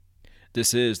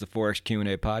This is the Forex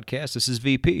Q&A podcast. This is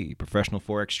VP, professional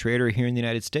Forex trader here in the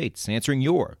United States, answering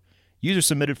your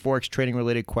user-submitted Forex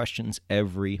trading-related questions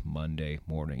every Monday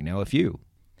morning. Now, if you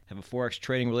have a Forex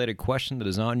trading-related question that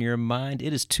is on your mind,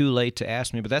 it is too late to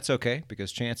ask me, but that's okay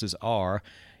because chances are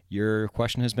your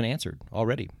question has been answered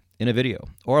already in a video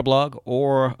or a blog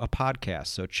or a podcast,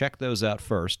 so check those out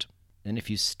first. And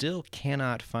if you still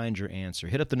cannot find your answer,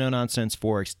 hit up the No Nonsense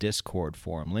Forex Discord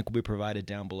forum. Link will be provided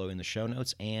down below in the show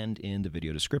notes and in the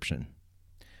video description.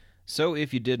 So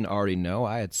if you didn't already know,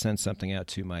 I had sent something out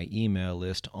to my email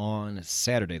list on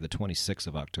Saturday, the 26th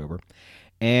of October,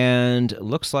 and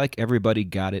looks like everybody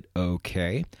got it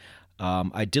okay.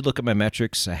 I did look at my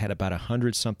metrics. I had about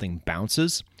 100-something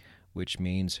bounces, which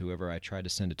means whoever I tried to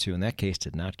send it to in that case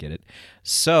did not get it.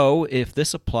 So if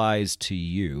this applies to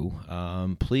you,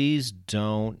 please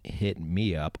don't hit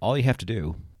me up. All you have to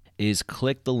do is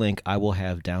click the link I will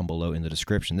have down below in the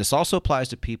description. This also applies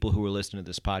to people who are listening to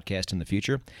this podcast in the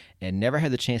future and never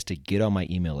had the chance to get on my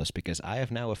email list because I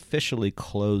have now officially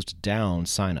closed down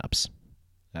signups.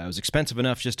 It was expensive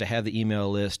enough just to have the email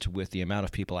list with the amount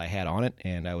of people I had on it,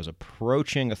 and I was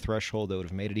approaching a threshold that would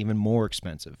have made it even more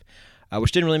expensive.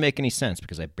 Which didn't really make any sense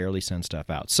because I barely send stuff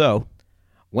out. So,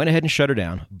 went ahead and shut her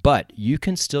down, but you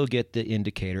can still get the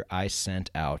indicator I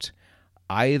sent out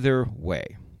either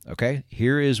way, okay?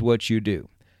 Here is what you do.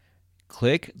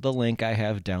 Click the link I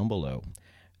have down below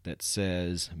that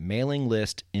says mailing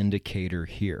list indicator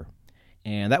here.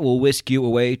 And that will whisk you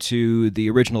away to the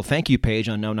original thank you page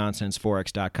on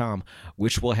NoNonsenseForex.com,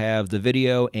 which will have the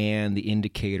video and the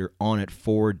indicator on it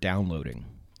for downloading.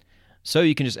 So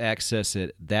you can just access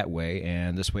it that way,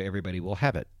 and this way everybody will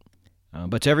have it.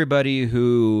 But to everybody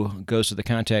who goes to the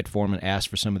contact form and asks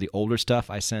for some of the older stuff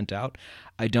I sent out,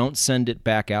 I don't send it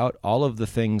back out. All of the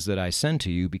things that I send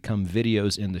to you become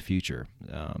videos in the future.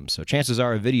 So chances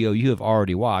are a video you have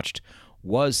already watched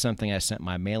was something I sent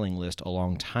my mailing list a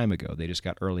long time ago. They just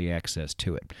got early access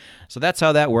to it. So that's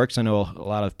how that works. I know a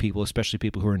lot of people, especially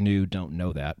people who are new, don't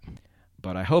know that.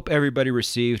 But I hope everybody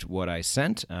received what I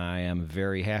sent. I am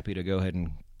very happy to go ahead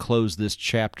and close this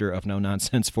chapter of No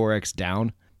Nonsense Forex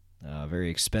down. A very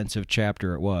expensive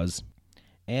chapter it was.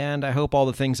 And I hope all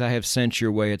the things I have sent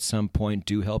your way at some point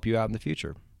do help you out in the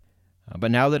future.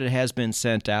 But now that it has been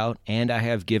sent out and I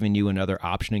have given you another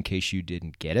option in case you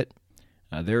didn't get it,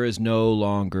 there is no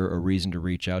longer a reason to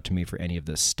reach out to me for any of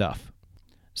this stuff.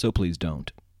 So please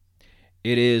don't.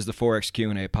 It is the Forex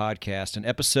Q&A podcast, and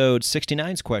episode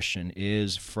 69's question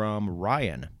is from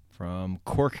Ryan from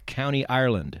Cork County,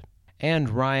 Ireland. And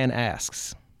Ryan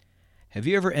asks, have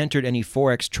you ever entered any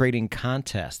Forex trading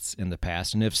contests in the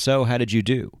past, and if so, how did you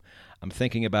do? I'm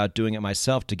thinking about doing it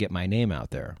myself to get my name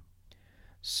out there.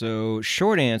 So,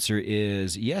 short answer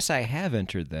is, yes, I have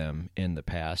entered them in the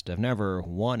past. I've never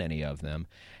won any of them,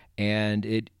 and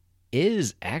it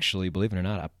is actually, believe it or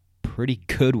not, a pretty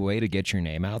good way to get your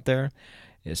name out there,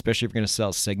 especially if you're going to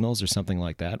sell signals or something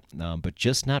like that, but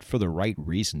just not for the right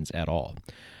reasons at all.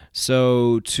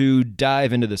 So to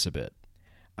dive into this a bit,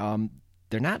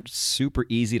 they're not super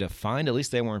easy to find, at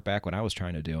least they weren't back when I was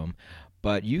trying to do them,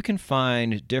 but you can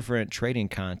find different trading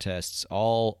contests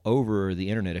all over the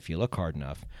internet if you look hard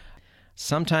enough.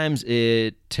 Sometimes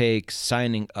it takes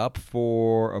signing up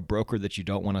for a broker that you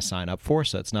don't want to sign up for,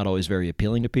 so it's not always very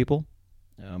appealing to people.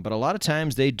 But a lot of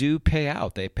times they do pay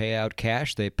out. They pay out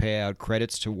cash. They pay out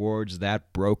credits towards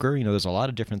that broker. You know, there's a lot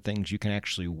of different things you can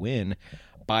actually win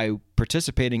by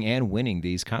participating and winning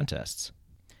these contests.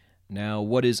 Now,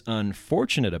 what is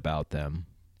unfortunate about them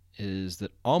is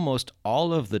that almost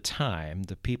all of the time,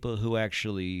 the people who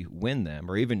actually win them,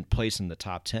 or even place in the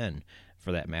top 10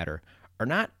 for that matter, are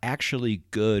not actually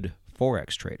good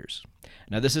Forex traders.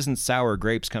 Now, this isn't sour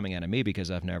grapes coming out of me because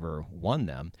I've never won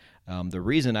them. The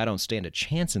reason I don't stand a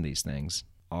chance in these things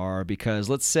are because,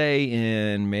 let's say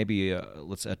in maybe a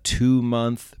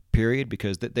 2-month period,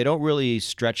 because they don't really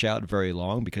stretch out very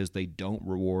long because they don't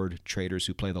reward traders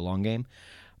who play the long game.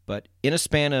 But in a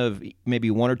span of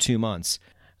maybe 1 or 2 months,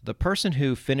 the person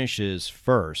who finishes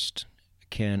first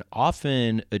can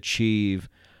often achieve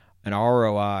an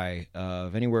ROI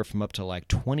of anywhere from up to like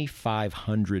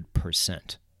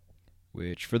 2,500%,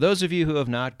 which for those of you who have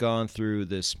not gone through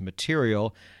this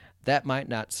material, that might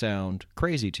not sound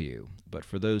crazy to you. But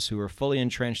for those who are fully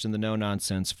entrenched in the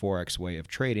no-nonsense Forex way of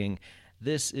trading,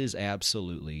 this is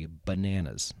absolutely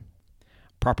bananas.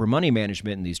 Proper money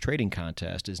management in these trading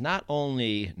contests is not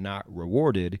only not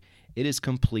rewarded, it is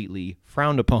completely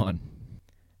frowned upon.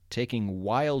 Taking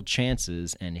wild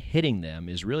chances and hitting them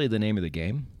is really the name of the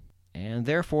game, and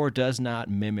therefore does not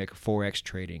mimic Forex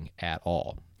trading at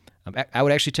all. I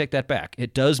would actually take that back.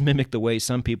 It does mimic the way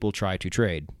some people try to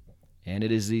trade, And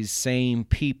it is these same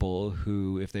people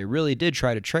who, if they really did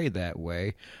try to trade that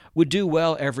way, would do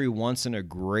well every once in a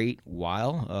great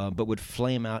while, but would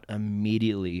flame out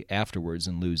immediately afterwards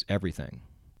and lose everything.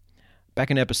 Back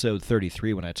in episode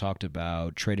 33, when I talked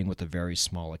about trading with a very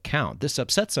small account, this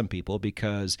upset some people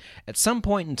because at some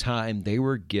point in time, they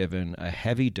were given a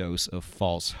heavy dose of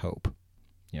false hope.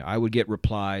 I would get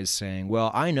replies saying, well,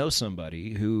 I know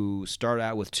somebody who started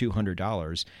out with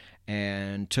 $200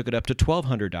 and took it up to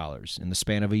 $1,200 in the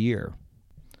span of a year.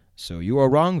 So you are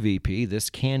wrong, VP. This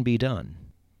can be done.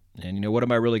 And what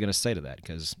am I really going to say to that?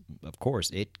 Because, of course,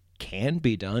 it can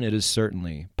be done. It is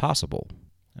certainly possible.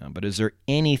 But is there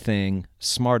anything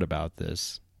smart about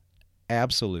this?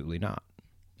 Absolutely not.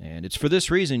 And it's for this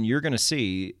reason you're going to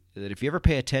see that if you ever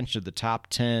pay attention to the top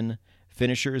 10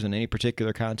 finishers in any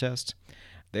particular contest,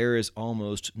 there is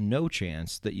almost no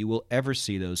chance that you will ever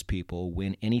see those people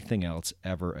win anything else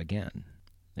ever again.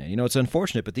 Now, it's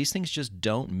unfortunate, but these things just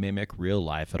don't mimic real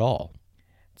life at all.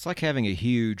 It's like having a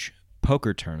huge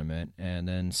poker tournament and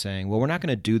then saying, well, we're not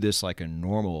going to do this like a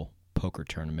normal poker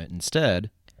tournament.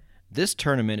 Instead, this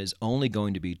tournament is only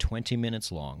going to be 20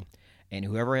 minutes long, and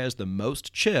whoever has the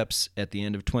most chips at the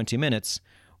end of 20 minutes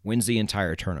wins the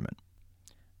entire tournament.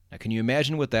 Now, can you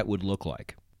imagine what that would look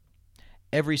like?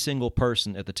 Every single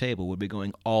person at the table would be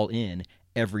going all in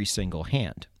every single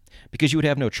hand because you would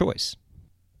have no choice.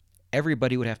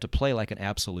 Everybody would have to play like an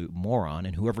absolute moron,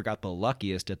 and whoever got the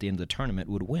luckiest at the end of the tournament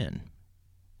would win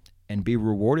and be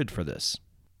rewarded for this.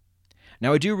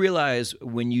 Now, I do realize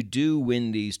when you do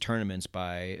win these tournaments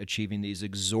by achieving these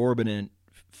exorbitant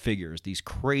figures, these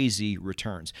crazy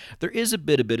returns, there is a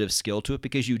bit of skill to it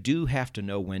because you do have to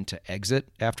know when to exit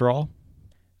after all.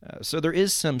 So there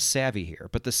is some savvy here,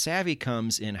 but the savvy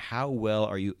comes in how well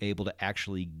are you able to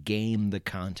actually game the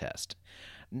contest,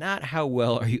 not how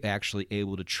well are you actually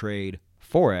able to trade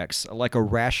Forex like a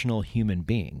rational human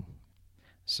being.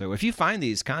 So if you find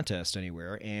these contests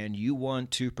anywhere and you want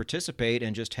to participate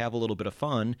and just have a little bit of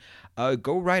fun,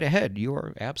 go right ahead. You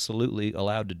are absolutely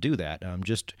allowed to do that.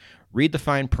 Just read the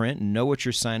fine print and know what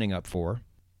you're signing up for.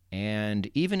 And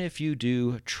even if you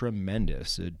do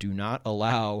tremendous, do not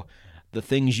allow the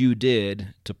things you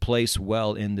did to place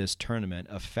well in this tournament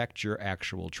affect your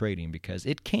actual trading, because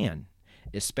it can,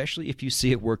 especially if you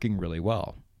see it working really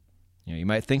well. You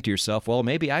might think to yourself, well,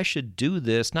 maybe I should do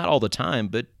this, not all the time,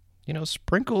 but,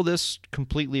 sprinkle this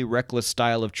completely reckless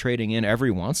style of trading in every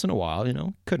once in a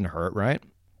while, couldn't hurt, right?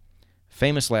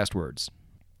 Famous last words.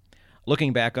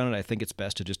 Looking back on it, I think it's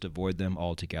best to just avoid them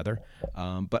altogether.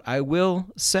 But I will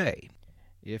say,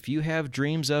 if you have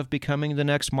dreams of becoming the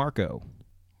next Marco,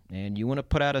 and you want to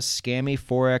put out a scammy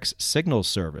Forex signal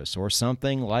service or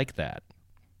something like that,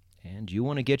 and you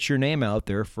want to get your name out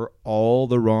there for all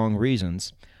the wrong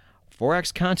reasons,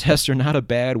 Forex contests are not a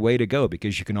bad way to go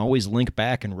because you can always link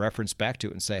back and reference back to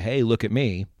it and say, hey, look at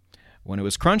me. When it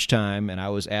was crunch time and I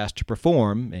was asked to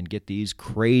perform and get these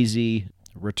crazy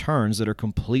returns that are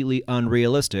completely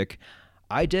unrealistic,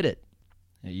 I did it.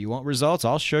 You want results?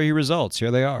 I'll show you results.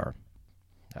 Here they are.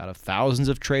 Out of thousands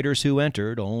of traders who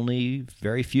entered, only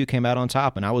very few came out on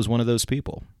top, and I was one of those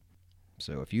people.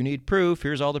 So if you need proof,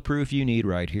 here's all the proof you need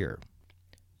right here.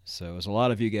 So as a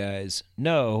lot of you guys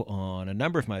know, on a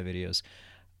number of my videos,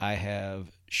 I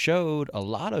have showed a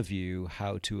lot of you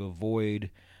how to avoid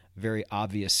very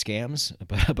obvious scams,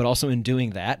 but also in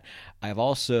doing that, I've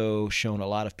also shown a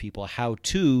lot of people how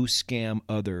to scam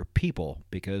other people,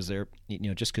 because they're,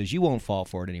 just because you won't fall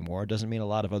for it anymore doesn't mean a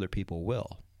lot of other people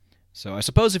will. So I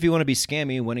suppose if you want to be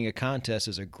scammy, winning a contest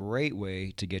is a great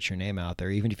way to get your name out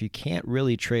there, even if you can't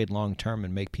really trade long-term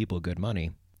and make people good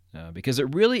money. Because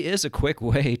it really is a quick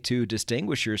way to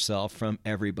distinguish yourself from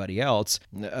everybody else,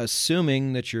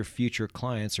 assuming that your future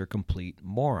clients are complete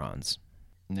morons.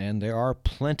 And there are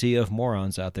plenty of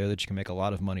morons out there that you can make a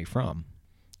lot of money from.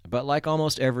 But like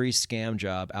almost every scam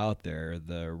job out there,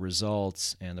 the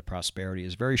results and the prosperity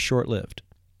is very short-lived.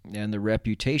 And the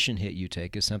reputation hit you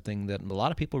take is something that a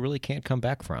lot of people really can't come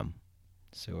back from.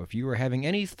 So if you are having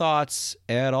any thoughts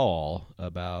at all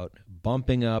about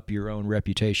bumping up your own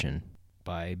reputation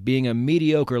by being a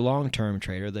mediocre long-term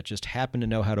trader that just happened to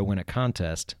know how to win a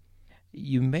contest,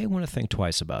 you may want to think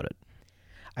twice about it.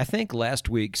 I think last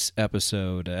week's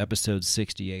episode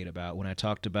 68, about when I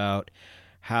talked about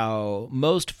how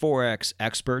most Forex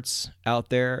experts out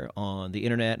there on the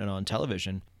internet and on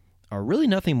television are really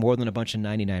nothing more than a bunch of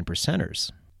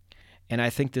 99%ers. And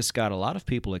I think this got a lot of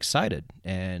people excited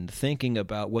and thinking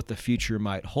about what the future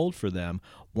might hold for them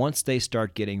once they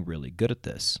start getting really good at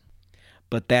this.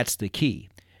 But that's the key.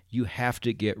 You have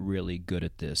to get really good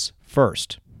at this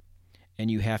first. And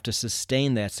you have to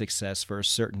sustain that success for a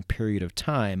certain period of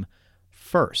time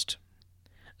first.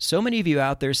 So many of you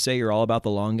out there say you're all about the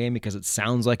long game because it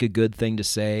sounds like a good thing to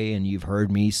say, and you've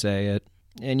heard me say it,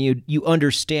 and you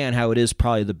understand how it is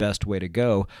probably the best way to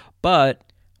go, but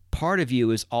part of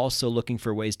you is also looking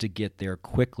for ways to get there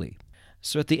quickly.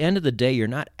 So at the end of the day, you're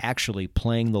not actually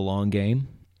playing the long game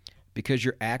because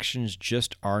your actions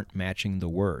just aren't matching the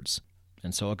words.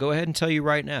 And so I'll go ahead and tell you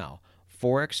right now,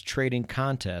 Forex trading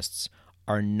contests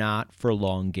are not for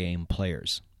long game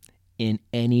players in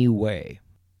any way.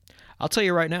 I'll tell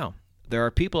you right now, there are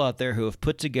people out there who have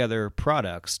put together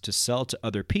products to sell to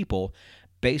other people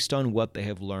based on what they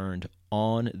have learned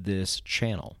on this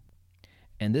channel.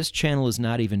 And this channel is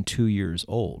not even 2 years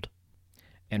old.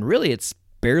 And really, it's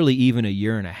barely even a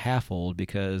year and a half old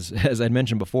because, as I'd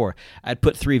mentioned before, I'd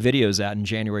put 3 videos out in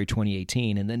January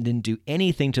 2018 and then didn't do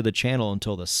anything to the channel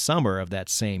until the summer of that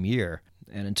same year.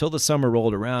 And until the summer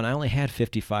rolled around, I only had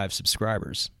 55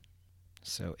 subscribers.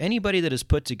 So anybody that has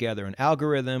put together an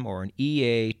algorithm or an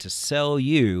EA to sell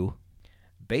you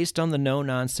based on the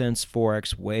no-nonsense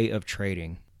Forex way of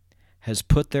trading has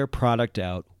put their product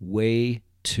out way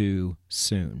too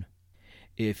soon.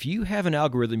 If you have an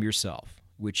algorithm yourself,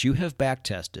 which you have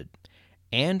back-tested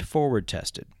and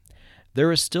forward-tested,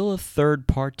 there is still a third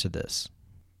part to this.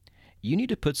 You need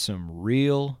to put some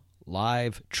real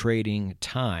live trading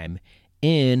time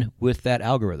in with that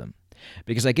algorithm.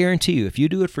 Because I guarantee you, if you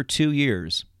do it for 2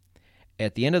 years,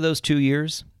 at the end of those 2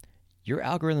 years, your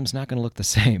algorithm's not going to look the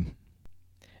same.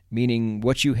 Meaning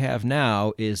what you have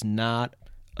now is not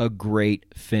a great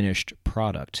finished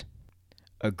product.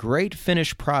 A great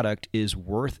finished product is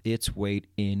worth its weight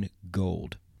in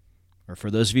gold. Or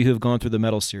for those of you who have gone through the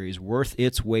metal series, worth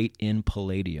its weight in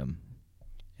palladium.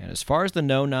 And as far as the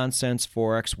no-nonsense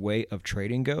Forex way of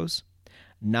trading goes,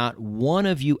 not one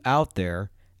of you out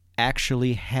there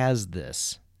actually has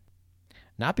this.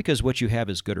 Not because what you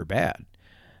have is good or bad,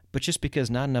 but just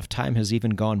because not enough time has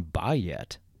even gone by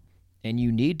yet. And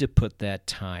you need to put that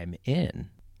time in.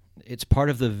 It's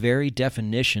part of the very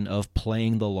definition of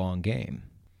playing the long game.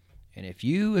 And if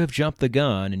you have jumped the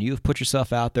gun and you have put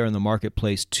yourself out there in the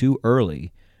marketplace too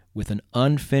early with an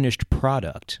unfinished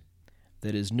product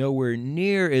that is nowhere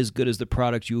near as good as the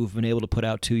product you have been able to put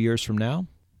out 2 years from now,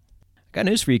 I got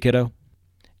news for you, kiddo.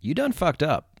 You done fucked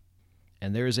up.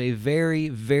 And there is a very,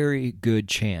 very good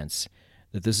chance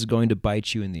that this is going to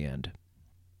bite you in the end.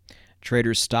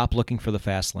 Traders, stop looking for the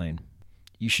fast lane.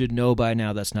 You should know by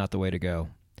now that's not the way to go.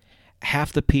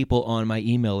 Half the people on my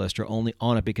email list are only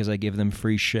on it because I give them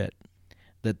free shit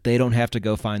that they don't have to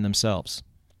go find themselves.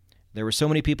 There were so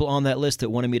many people on that list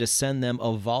that wanted me to send them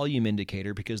a volume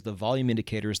indicator because the volume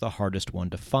indicator is the hardest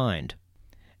one to find.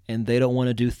 And they don't want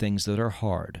to do things that are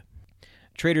hard.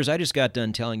 Traders, I just got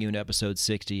done telling you in episode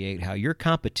 68 how your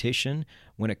competition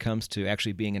when it comes to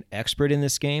actually being an expert in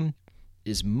this game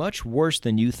is much worse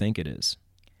than you think it is.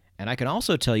 And I can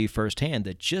also tell you firsthand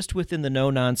that just within the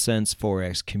no-nonsense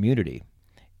Forex community,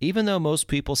 even though most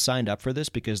people signed up for this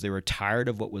because they were tired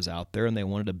of what was out there and they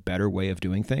wanted a better way of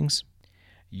doing things,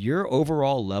 your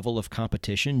overall level of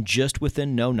competition just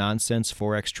within no-nonsense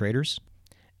Forex traders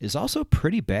is also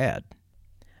pretty bad.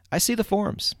 I see the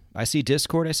forums. I see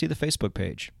Discord. I see the Facebook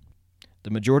page. The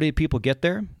majority of people get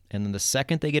there, and then the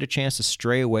second they get a chance to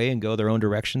stray away and go their own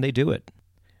direction, they do it.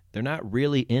 They're not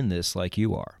really in this like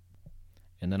you are.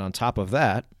 And then on top of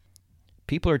that,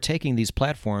 people are taking these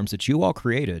platforms that you all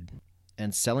created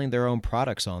and selling their own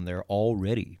products on there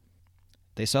already.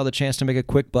 They saw the chance to make a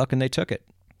quick buck and they took it.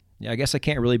 Yeah, I guess I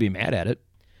can't really be mad at it,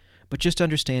 but just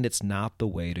understand it's not the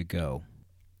way to go.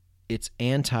 It's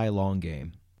anti-long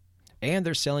game. And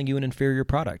they're selling you an inferior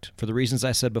product for the reasons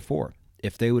I said before.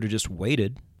 If they would have just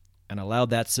waited and allowed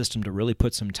that system to really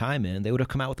put some time in, they would have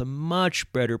come out with a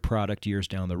much better product years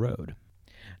down the road.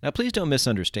 Now, please don't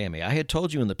misunderstand me. I had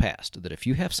told you in the past that if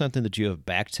you have something that you have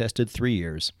back-tested 3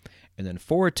 years and then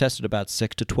forward-tested about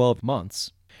 6 to 12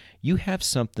 months, you have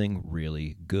something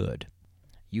really good.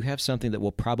 You have something that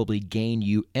will probably gain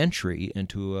you entry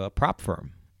into a prop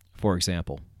firm, for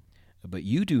example. But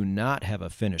you do not have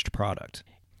a finished product.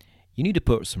 You need to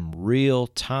put some real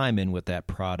time in with that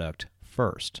product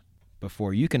first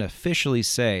before you can officially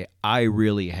say, I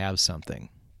really have something.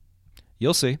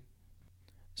 You'll see.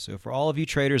 So for all of you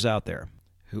traders out there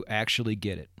who actually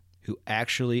get it, who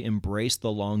actually embrace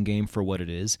the long game for what it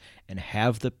is, and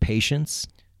have the patience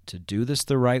to do this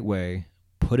the right way,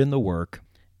 put in the work,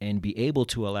 and be able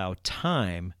to allow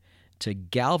time to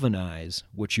galvanize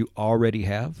what you already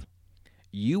have,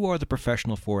 you are the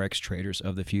professional Forex traders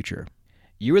of the future.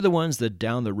 You are the ones that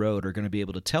down the road are going to be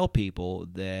able to tell people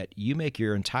that you make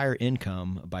your entire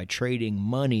income by trading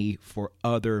money for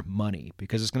other money,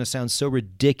 because it's going to sound so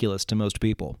ridiculous to most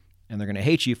people. And they're going to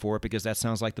hate you for it because that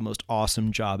sounds like the most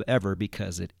awesome job ever,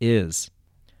 because it is.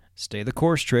 Stay the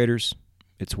course, traders.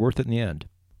 It's worth it in the end.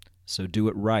 So do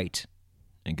it right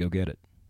and go get it.